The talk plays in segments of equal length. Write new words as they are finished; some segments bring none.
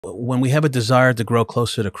when we have a desire to grow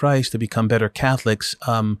closer to Christ, to become better Catholics,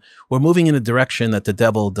 we're moving in a direction that the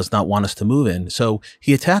devil does not want us to move in. So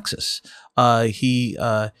he attacks us. He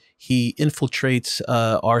infiltrates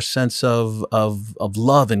our sense of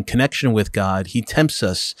love and connection with God. He tempts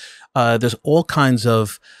us. There's all kinds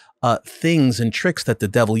of things and tricks that the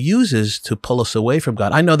devil uses to pull us away from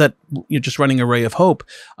God. I know that you're just running a Ray of Hope.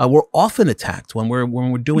 We're often attacked when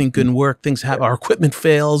we're doing good work. Things have, our equipment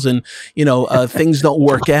fails, and things don't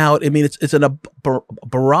work out. I mean, it's a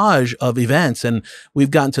barrage of events, and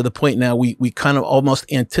we've gotten to the point now we kind of almost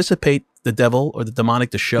anticipate the devil or the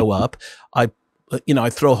demonic to show up. I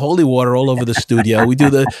throw holy water all over the studio. We do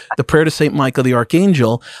the prayer to Saint Michael the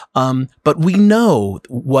Archangel, but we know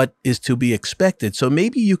what is to be expected. So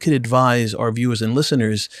maybe you could advise our viewers and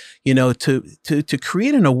listeners, to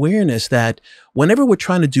create an awareness that whenever we're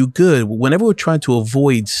trying to do good, whenever we're trying to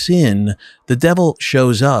avoid sin, the devil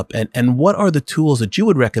shows up. And what are the tools that you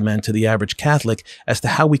would recommend to the average Catholic as to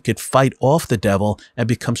how we could fight off the devil and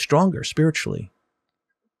become stronger spiritually?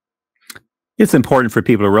 It's important for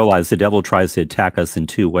people to realize the devil tries to attack us in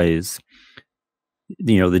two ways.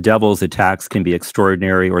 The devil's attacks can be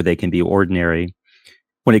extraordinary or they can be ordinary.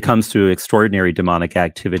 When it comes to extraordinary demonic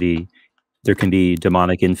activity, there can be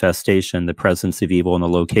demonic infestation, the presence of evil in a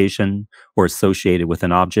location or associated with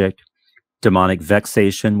an object, demonic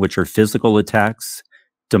vexation, which are physical attacks,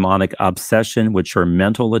 demonic obsession, which are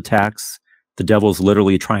mental attacks. The devil's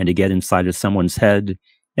literally trying to get inside of someone's head,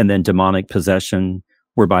 and then demonic possession,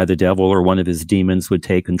 whereby the devil or one of his demons would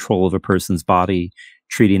take control of a person's body,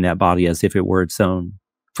 treating that body as if it were its own.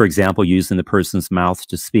 For example, using the person's mouth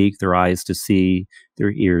to speak, their eyes to see,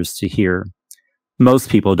 their ears to hear. Most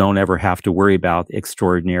people don't ever have to worry about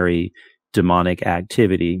extraordinary demonic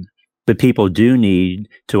activity, but people do need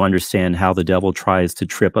to understand how the devil tries to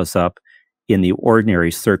trip us up in the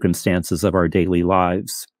ordinary circumstances of our daily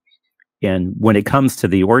lives. And when it comes to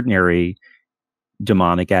the ordinary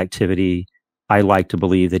demonic activity, I like to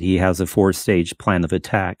believe that he has a 4-stage plan of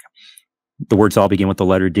attack. The words all begin with the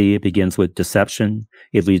letter D. It begins with deception.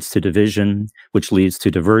 It leads to division, which leads to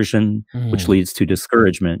diversion, which leads to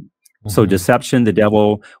discouragement. So deception, the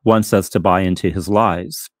devil wants us to buy into his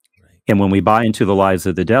lies. And when we buy into the lies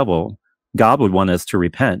of the devil, God would want us to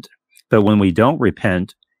repent. But when we don't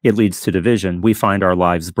repent, it leads to division. We find our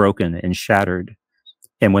lives broken and shattered.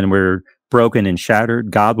 And when we're broken and shattered,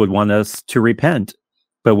 God would want us to repent.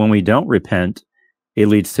 But when we don't repent, it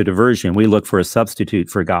leads to diversion. We look for a substitute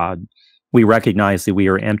for God. We recognize that we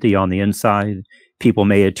are empty on the inside. People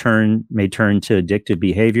may turn to addictive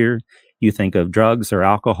behavior. You think of drugs or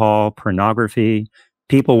alcohol, pornography.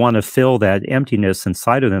 People want to fill that emptiness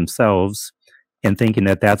inside of themselves and thinking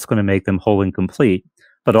that that's going to make them whole and complete.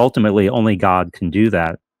 But ultimately, only God can do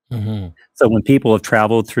that. So when people have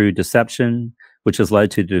traveled through deception, which has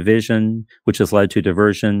led to division, which has led to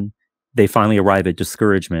diversion, they finally arrive at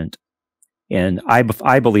discouragement. And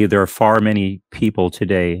I believe there are far many people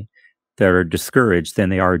today that are discouraged than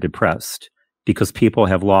they are depressed, because people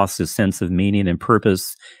have lost a sense of meaning and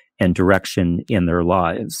purpose and direction in their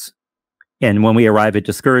lives. And when we arrive at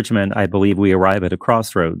discouragement, I believe we arrive at a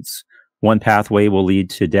crossroads. One pathway will lead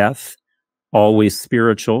to death, always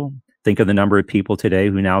spiritual. Think of the number of people today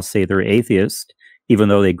who now say they're atheist, even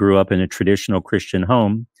though they grew up in a traditional Christian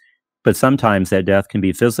home. But sometimes that death can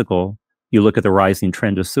be physical. You look at the rising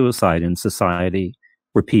trend of suicide in society,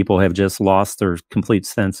 where people have just lost their complete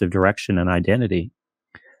sense of direction and identity.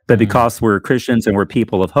 But because we're Christians and we're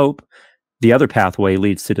people of hope, the other pathway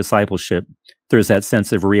leads to discipleship. There's that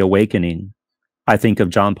sense of reawakening. I think of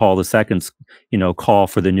John Paul II's, call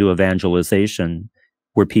for the new evangelization,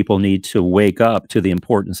 where people need to wake up to the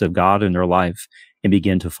importance of God in their life and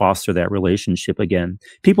begin to foster that relationship again.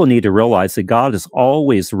 People need to realize that God is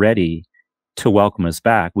always ready to welcome us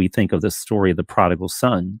back. We think of the story of the prodigal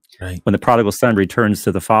son. Right. When the prodigal son returns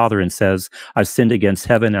to the father and says, I've sinned against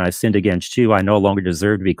heaven and I've sinned against you. I no longer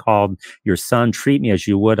deserve to be called your son. Treat me as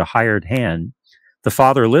you would a hired hand. The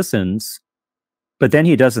father listens, but then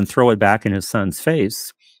he doesn't throw it back in his son's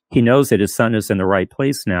face. He knows that his son is in the right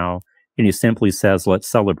place now. And he simply says, let's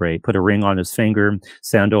celebrate. Put a ring on his finger,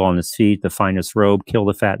 sandal on his feet, the finest robe, kill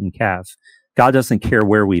the fattened calf. God doesn't care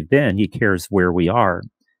where we've been. He cares where we are.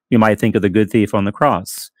 You might think of the good thief on the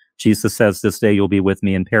cross. Jesus says, this day you'll be with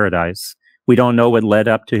me in paradise. We don't know what led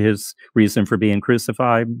up to his reason for being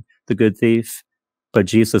crucified, the good thief, but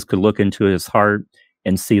Jesus could look into his heart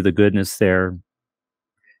and see the goodness there.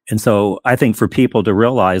 And so I think for people to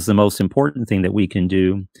realize the most important thing that we can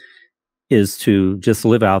do is to just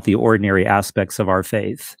live out the ordinary aspects of our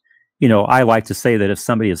faith. I like to say that if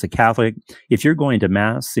somebody is a Catholic, if you're going to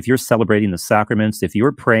Mass, if you're celebrating the sacraments, if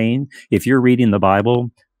you're praying, if you're reading the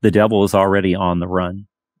Bible, the devil is already on the run.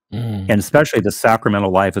 And especially the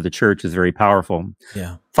sacramental life of the church is very powerful.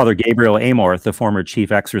 Yeah. Father Gabriel Amorth, the former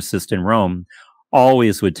chief exorcist in Rome,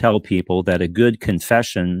 always would tell people that a good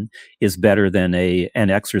confession is better than an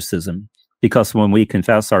exorcism. Because when we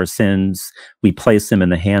confess our sins, we place them in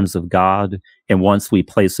the hands of God. And once we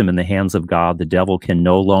place them in the hands of God, the devil can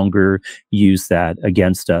no longer use that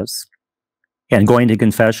against us. And going to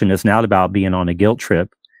confession is not about being on a guilt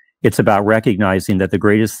trip. It's about recognizing that the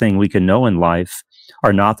greatest thing we can know in life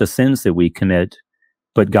are not the sins that we commit,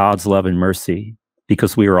 but God's love and mercy,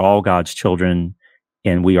 because we are all God's children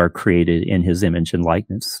and we are created in his image and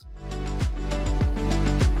likeness.